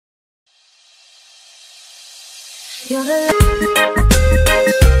You're the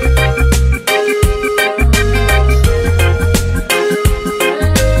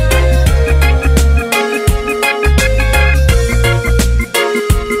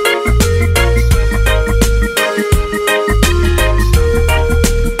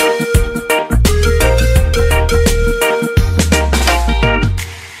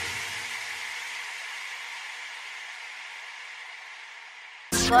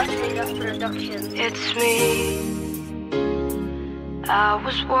It's me. I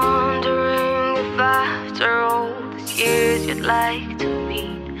was wondering if after all these years you'd like to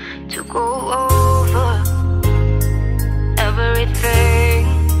meet, to go over everything.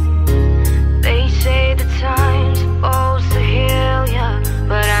 They say the time's supposed to heal ya,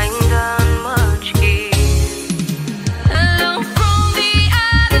 but I ain't done much good. Hello from the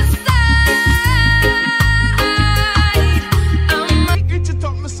other side. Get your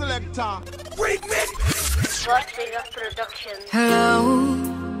top, my selector. Hello,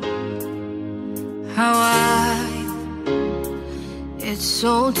 how are you? It's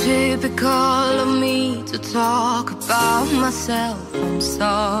so typical of me to talk about myself. I'm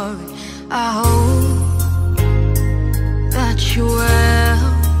sorry. I hope that you're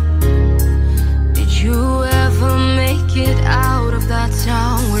well. Did you ever make it out of that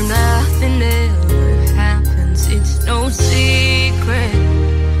town where nothing ever happens? It's no secret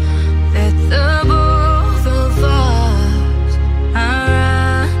that the both of us are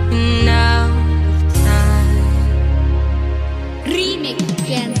running out of time. remix.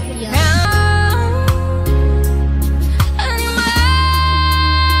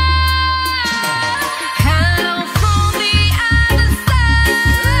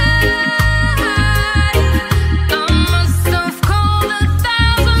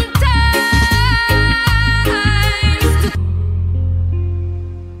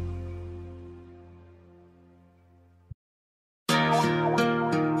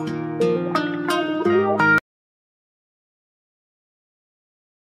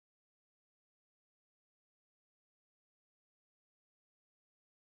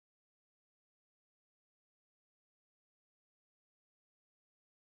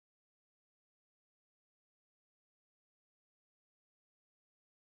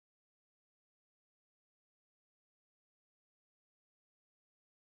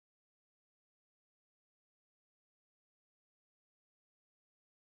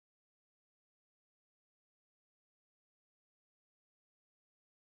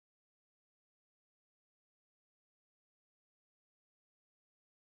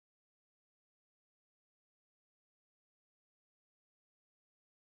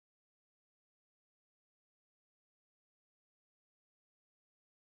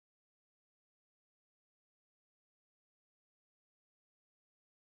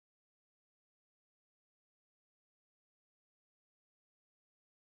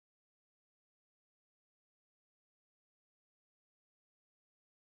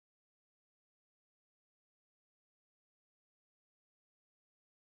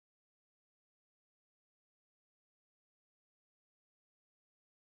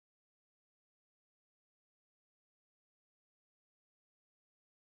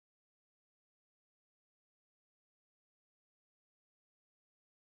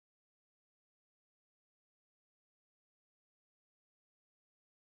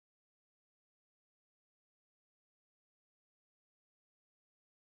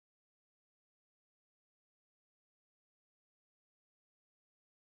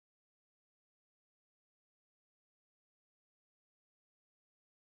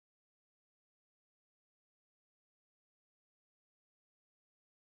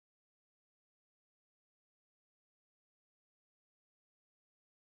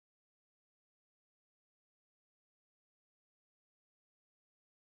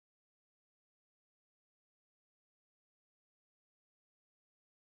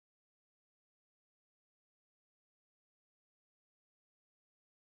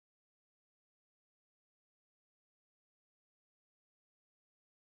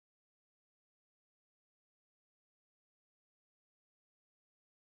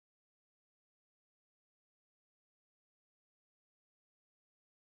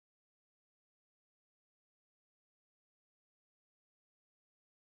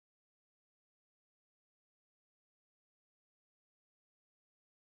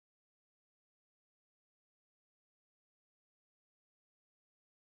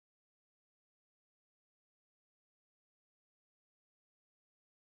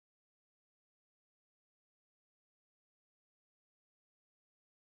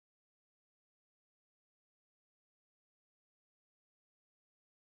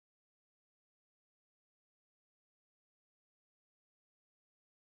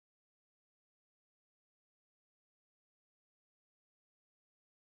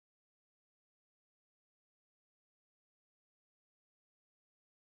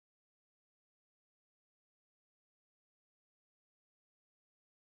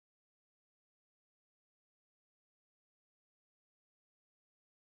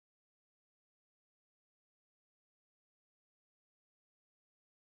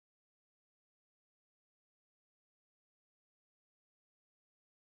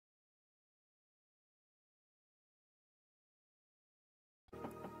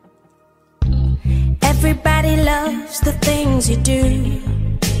 Everybody loves the things you do,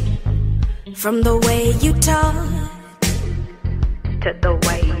 from the way you talk to the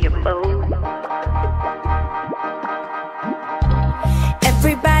way you move.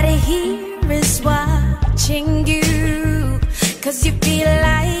 Everybody here is watching you, 'cause you feel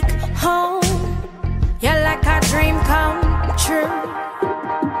like home. You're like a dream come true.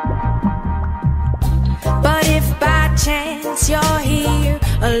 But if by chance you're here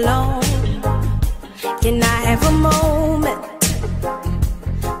alone, can I have a moment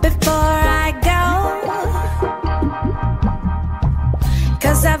before I go?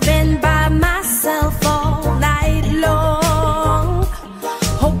 'Cause I've been by myself all night long,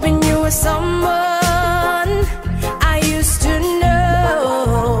 hoping you were someone I used to know.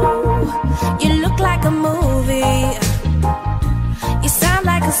 You look like a movie, you sound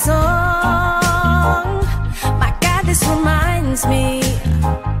like a song. My God, this reminds me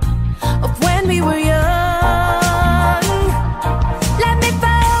of when we were young. Let me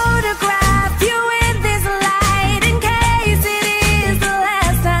photograph you in this light, in case it is the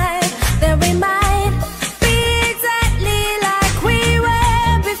last time that we might be exactly like we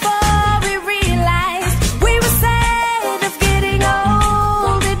were before we realized we were sad of getting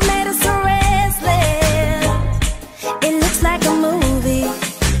old. It made us so restless. It looks like a movie,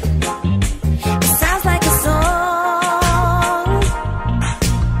 it sounds like a song.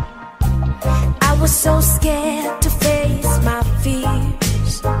 I was so scared to face my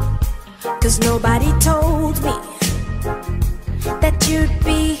fears, 'cause nobody told me that you'd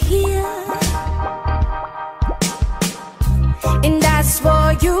be here. And I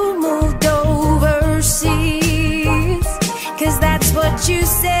swore you moved overseas, 'cause that's what you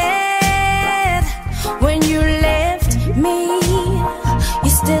said when you left me.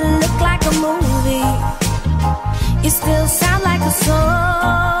 You still look like a movie, you still sound like a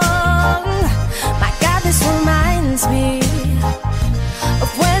song. My God, this reminds me of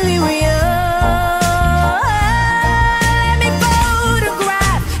when we were young. Let me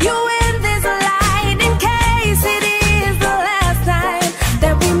photograph you in this light, in case it is the last time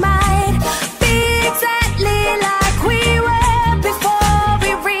that we might be exactly like we were before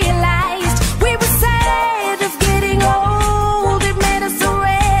we realized we were sad of getting old. It made us so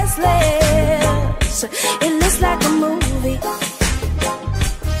restless. It looks like a movie,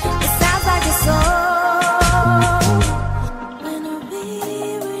 it sounds like a song. When we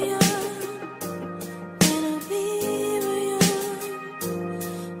were young, when we were young,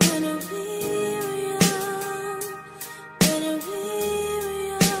 when we were young, when we were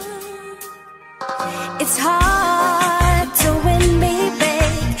young. It's hard to win me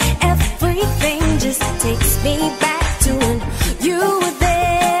back. Everything just takes me back to when you were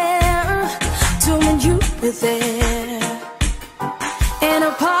there, to when you were there. And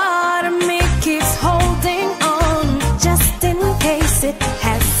a part of me keeps holding on, just in case it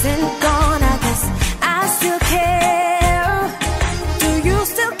hasn't gone. I guess I still care. Do you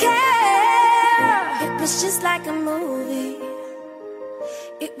still care? It was just like a movie,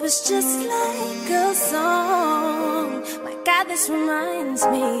 it was just like a song. My God, this reminds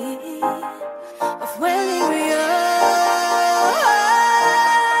me of when we were young.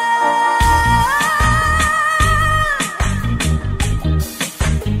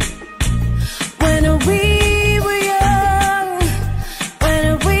 When we were young, when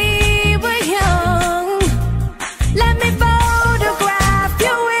we were young. Let me photograph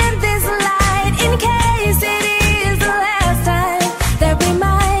you in this light, in case it is the last time that we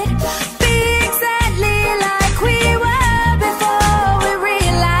might be exactly like we were before we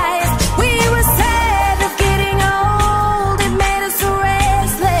realized we were sad of getting old. It made us so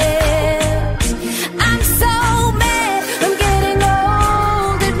restless. I'm so mad I'm getting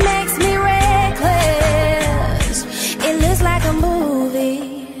old, it makes me reckless. It looks like a movie,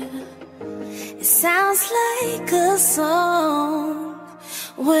 it sounds like a song.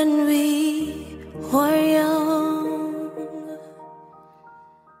 When we were young.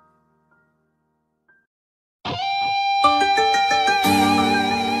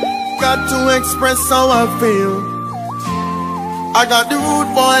 Got to express how I feel. I got the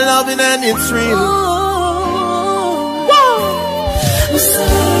rude boy loving and it's real. I'm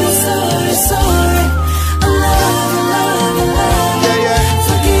sorry, sorry, sorry. I love, Yeah, yeah.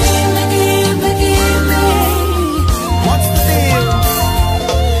 forgive me, forgive me. What's the deal?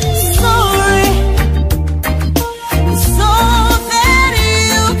 Sorry, so that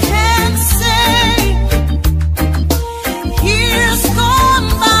you can say years gone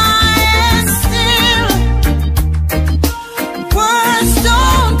by and still words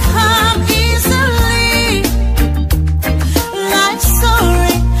don't come easily. Like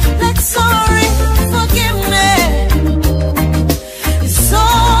sorry,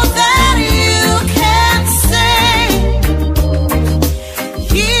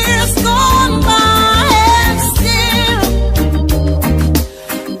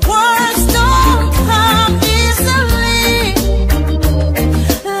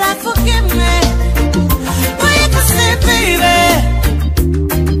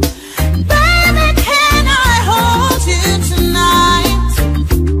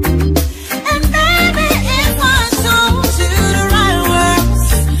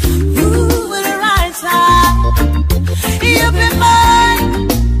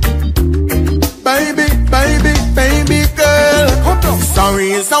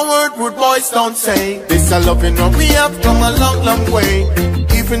 word rude boys don't say. This a loving what we have come a long, long way.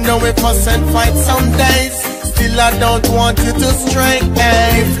 Even though we fuss and fight some days, still I don't want you to stray.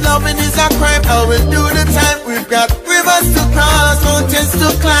 Hey, if loving is a crime, I will do the time. We've got rivers to cross, mountains to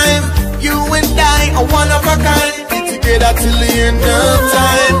climb. You and I are one of a kind. Be together till the end of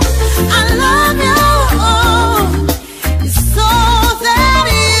time. I love you so that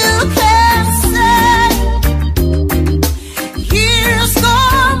you can say years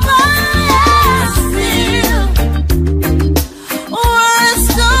gone by and still words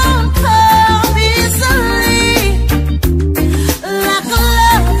don't come easily like I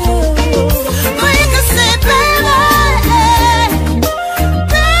love you. But you can say, baby,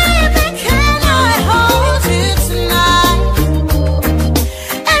 can I hold you tonight?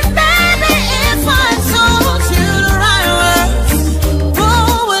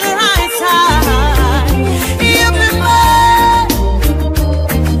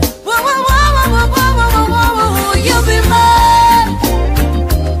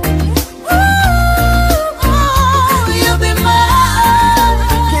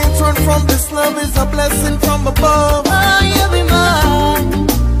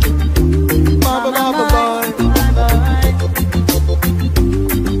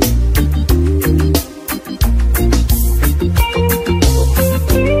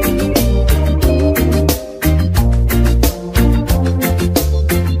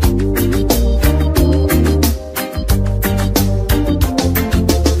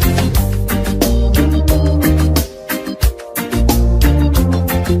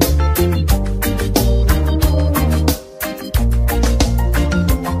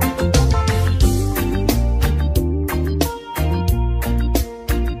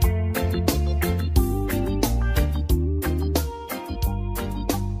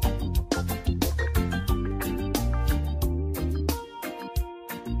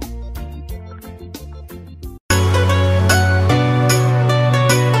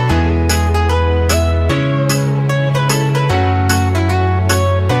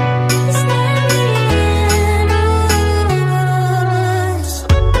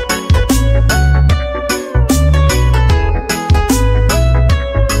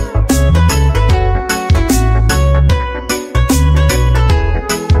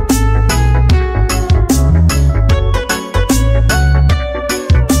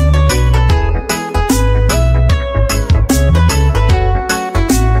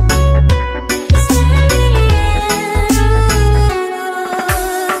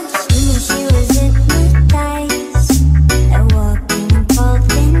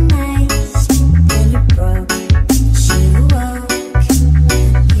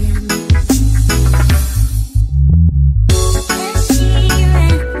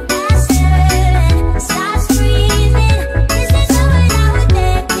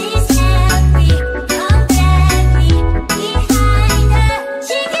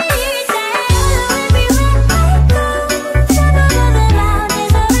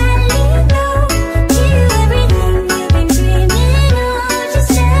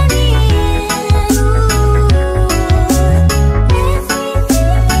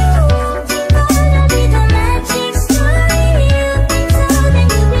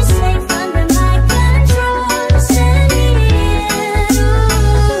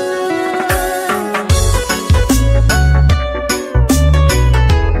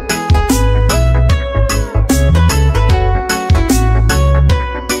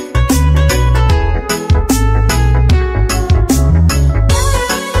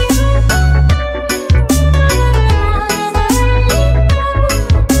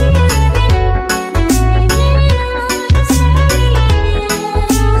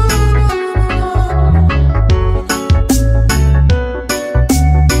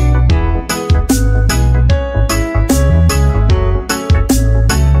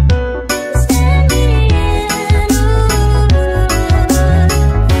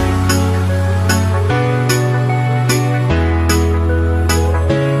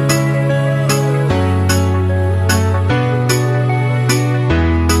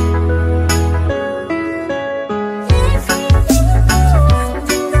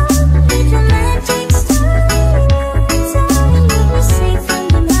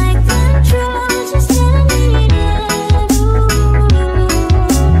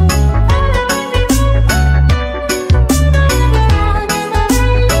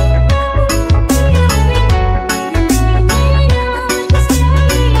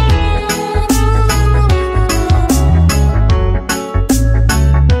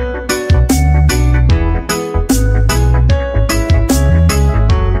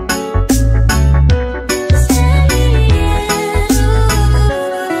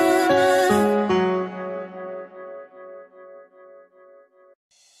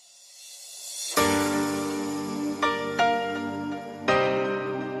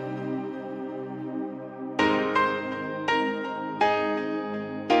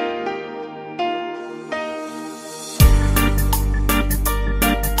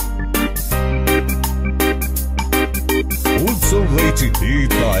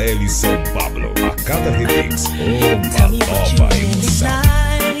 Itaeli São Pablo. A cada remix, uma nova emoção.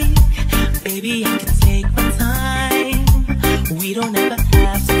 Baby, I can take my time. We don't ever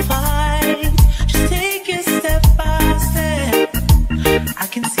have to fight. Just take it step by step. I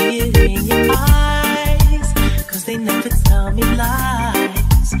can see it in your eyes, 'cause they never tell me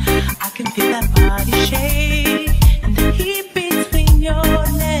lies. I can feel that body shake and the heat between your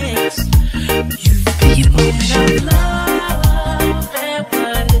legs. You've been in love and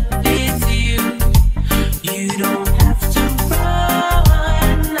what it did to you. You don't have to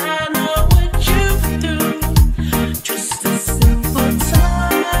run, I know what you do. Just a simple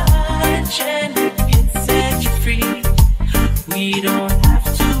touch and it can set you free. We don't have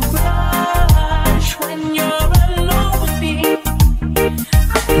to rush when you're alone with me.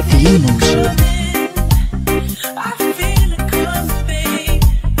 I feel it coming, I feel it coming, babe.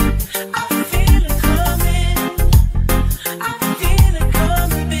 I feel it coming, I feel it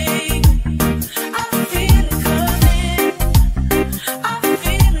coming, babe. I feel it coming, I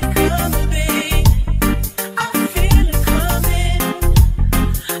feel it coming, babe. I feel it coming,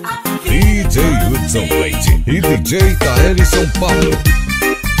 I feel it DJ Hudson Leite e DJ Itaeli São Paulo.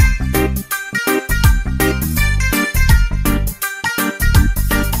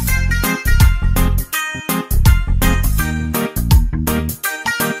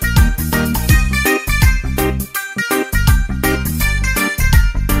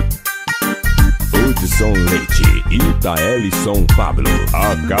 Hudson Leite e Itaeli São Pablo.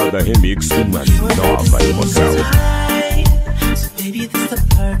 A cada remix, uma nova emoção. So baby, this the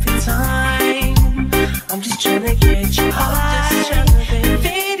perfect time. I'm just trying to get you high,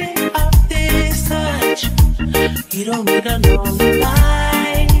 fading off this touch. You don't need a lonely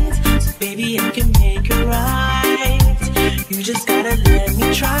night, so baby, I can make it right. You just gotta let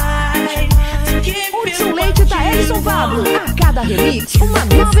me try to give you Hudson Leite e Itaeli São Pablo. A cada remix, uma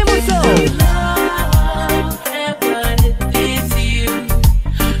nova emoção. love and what it did to you.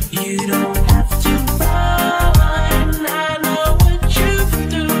 You don't have to run, I know what you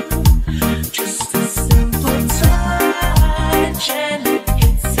do. Just a simple touch and it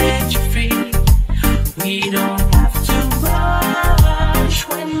can set you free. We don't have to rush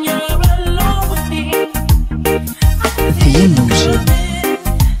when you're alone with me. I feel it coming,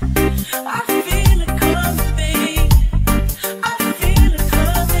 I feel it coming, babe. I feel it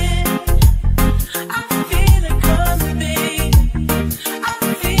coming, I feel it coming, babe. I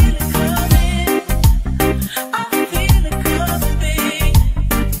feel it coming, I feel it coming, babe.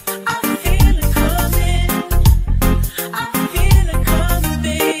 I feel it coming, I feel it coming,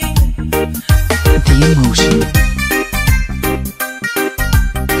 babe. The emotion.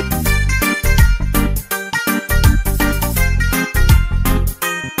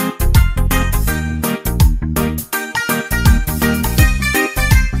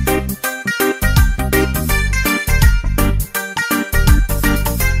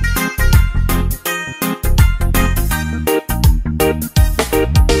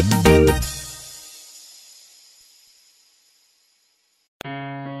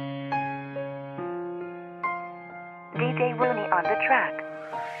 DJ Rooney on the track.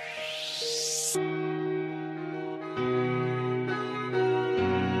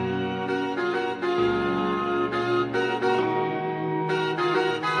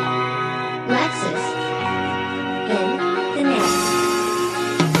 Lexus in the mix.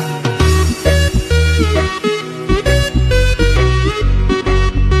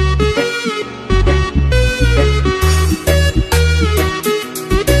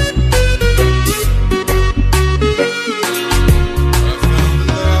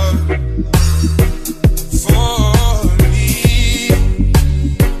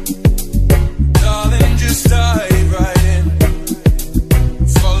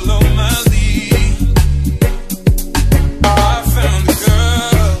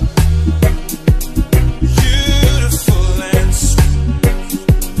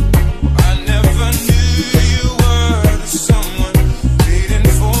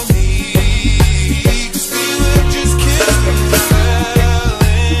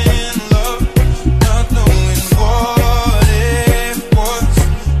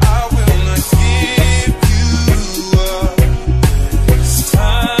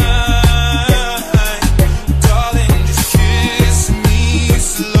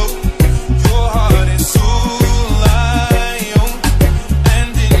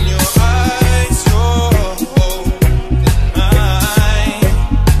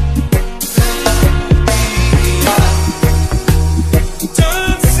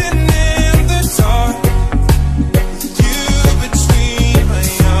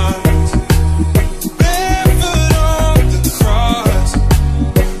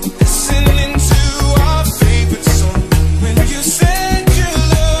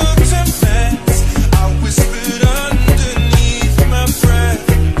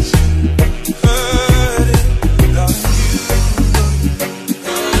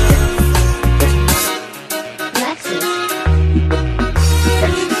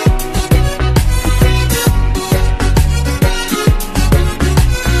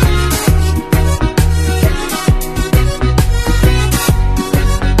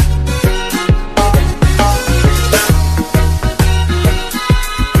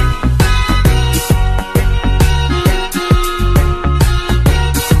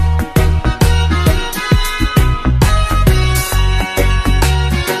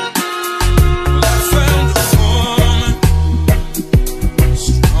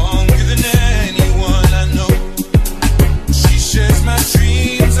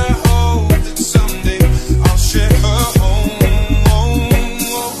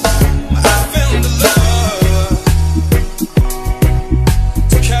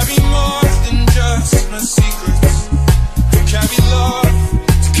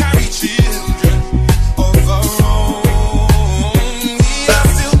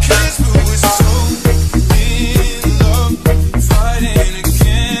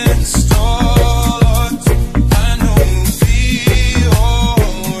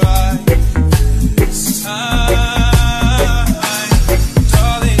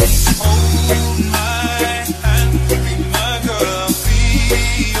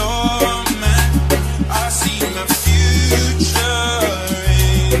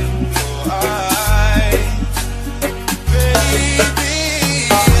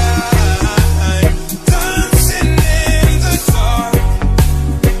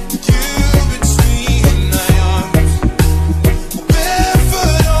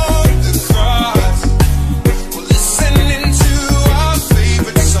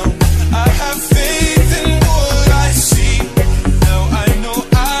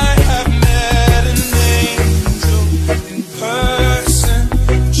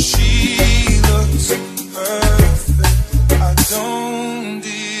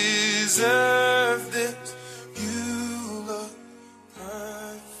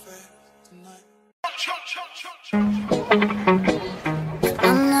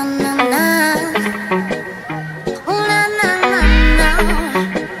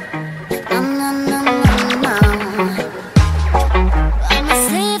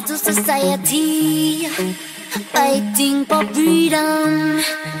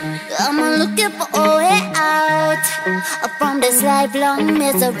 looking for a way out from this lifelong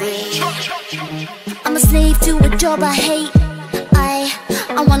misery. I'm a slave to a job I hate.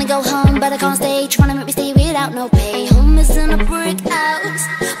 I wanna go home, but I can't stay. Tryna make me stay without no pay. Home is in a brick house,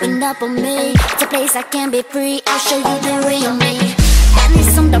 but not for me. It's a place I can be free. I'll show you the real me. I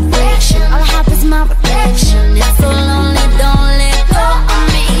need some direction. All I have is my reflection. It's so lonely, don't let go of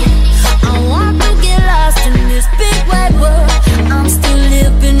me. I want to get lost in this big wide world. I'm still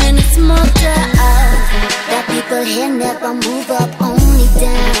living in a small town. That people here never move up, only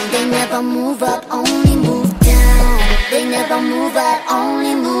down. They never move up, only move down. They never move up,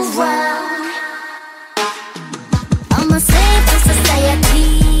 only move round. I'm a slave to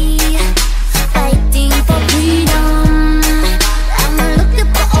society, fighting for freedom. I'm looking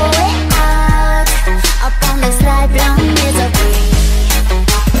for a way out upon this lifelong misery.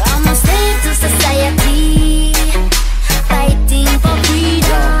 I'm a slave to society, fighting for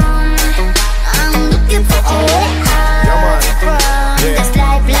freedom. I'm looking for a way out from this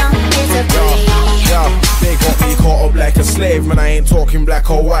lifelong misery. They got me caught up like a slave, man. I ain't talking black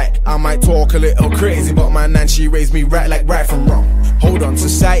or white. I might talk a little crazy, but my nan, she raised me right, like right from wrong. Hold on,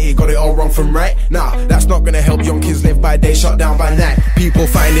 society got it all wrong from right. Nah, that's not gonna help young kids live by day, shut down by night. People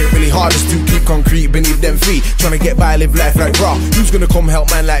find it really hard just to keep concrete beneath them feet, trying to get by, live life like raw. Who's gonna come help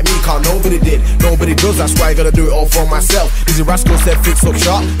man like me? Cause nobody did, nobody does. That's why I gotta do it all for myself. Dizzy Rascal said fix up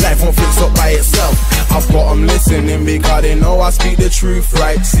sharp, life won't fix up by itself. I've got them listening because they know I speak the truth,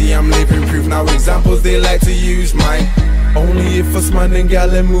 right? See, I'm living proof. Now examples they like to use mine. Only if us man and gal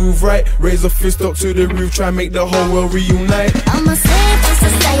and move right. Raise a fist up to the roof, try make the whole world reunite. I'm a slave to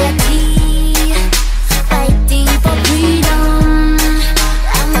society, fighting for freedom.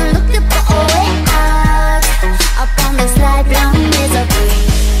 I'm looking for a way out upon this lifelong misery.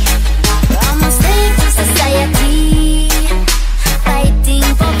 I'm a slave to society, fighting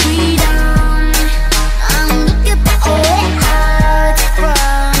for freedom. I'm looking for a way out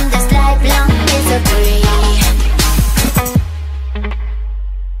from this lifelong misery.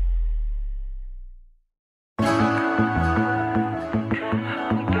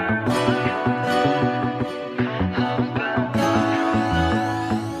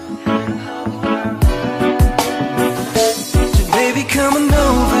 Coming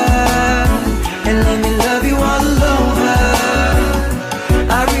over and let me love you all over.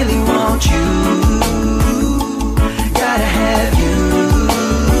 I really want you, gotta have you.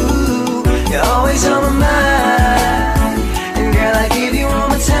 You're always on my mind, and girl I give you all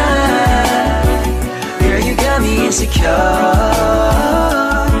my time. Girl you got me insecure,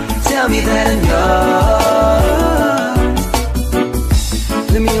 tell me that I'm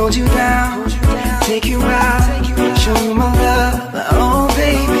yours. Let me hold you down, take you out, show you my love. Oh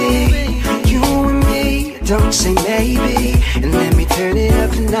baby, you and me, don't say maybe. And let me turn it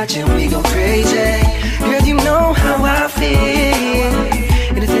up a notch and we go crazy. Girl, you know how I feel,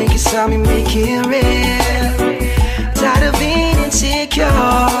 and I think you saw me make it real. Tired of being insecure,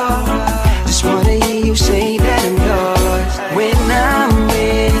 just wanna hear you say that I'm yours. When I'm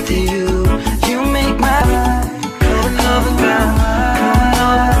with you, you make my come over ground,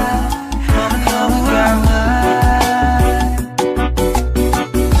 come over ground.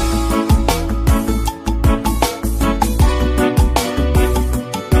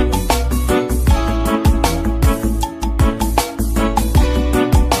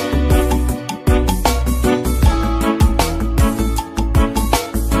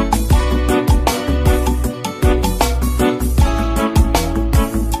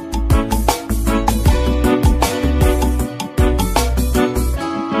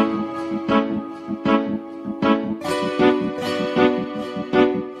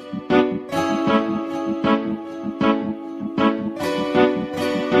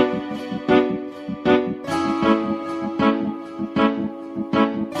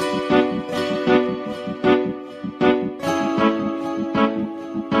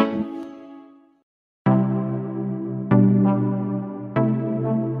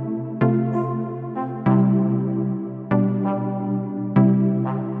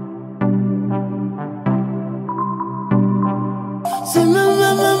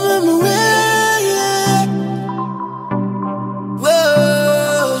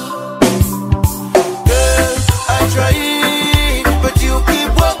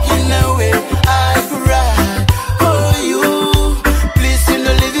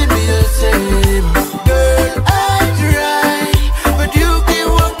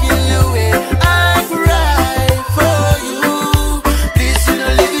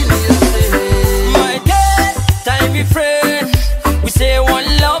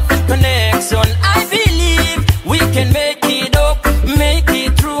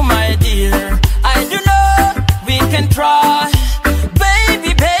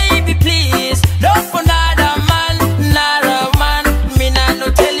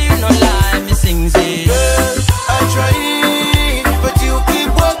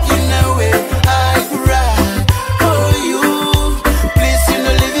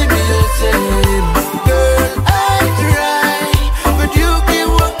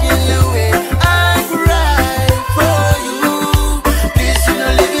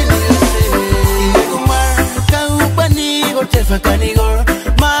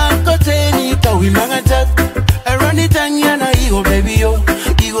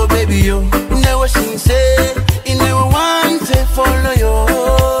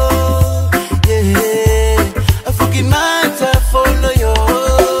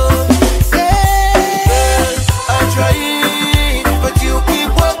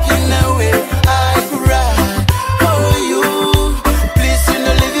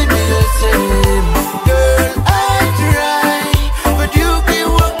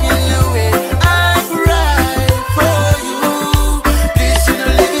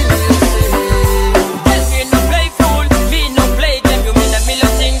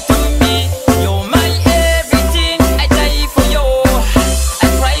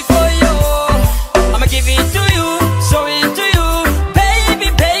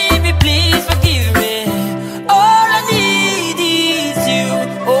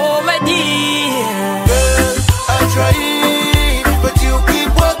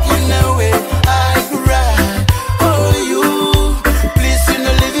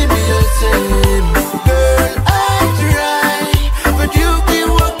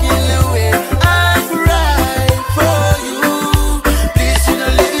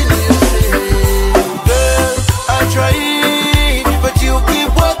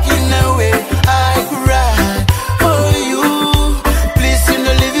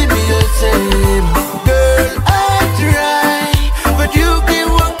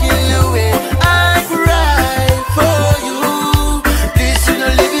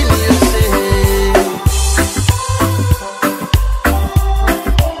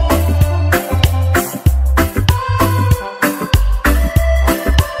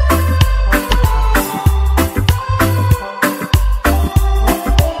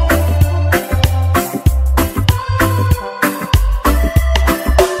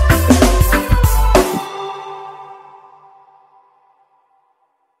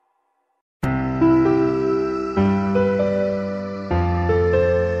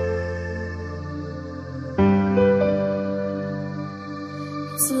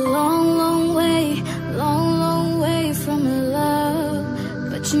 It's a long, long way from love,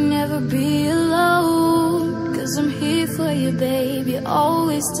 but you never be alone. 'Cause I'm here for you, baby,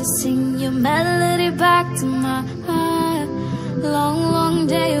 always to sing your melody back to my heart. Long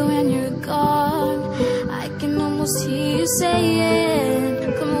day when you're gone, I can almost hear you saying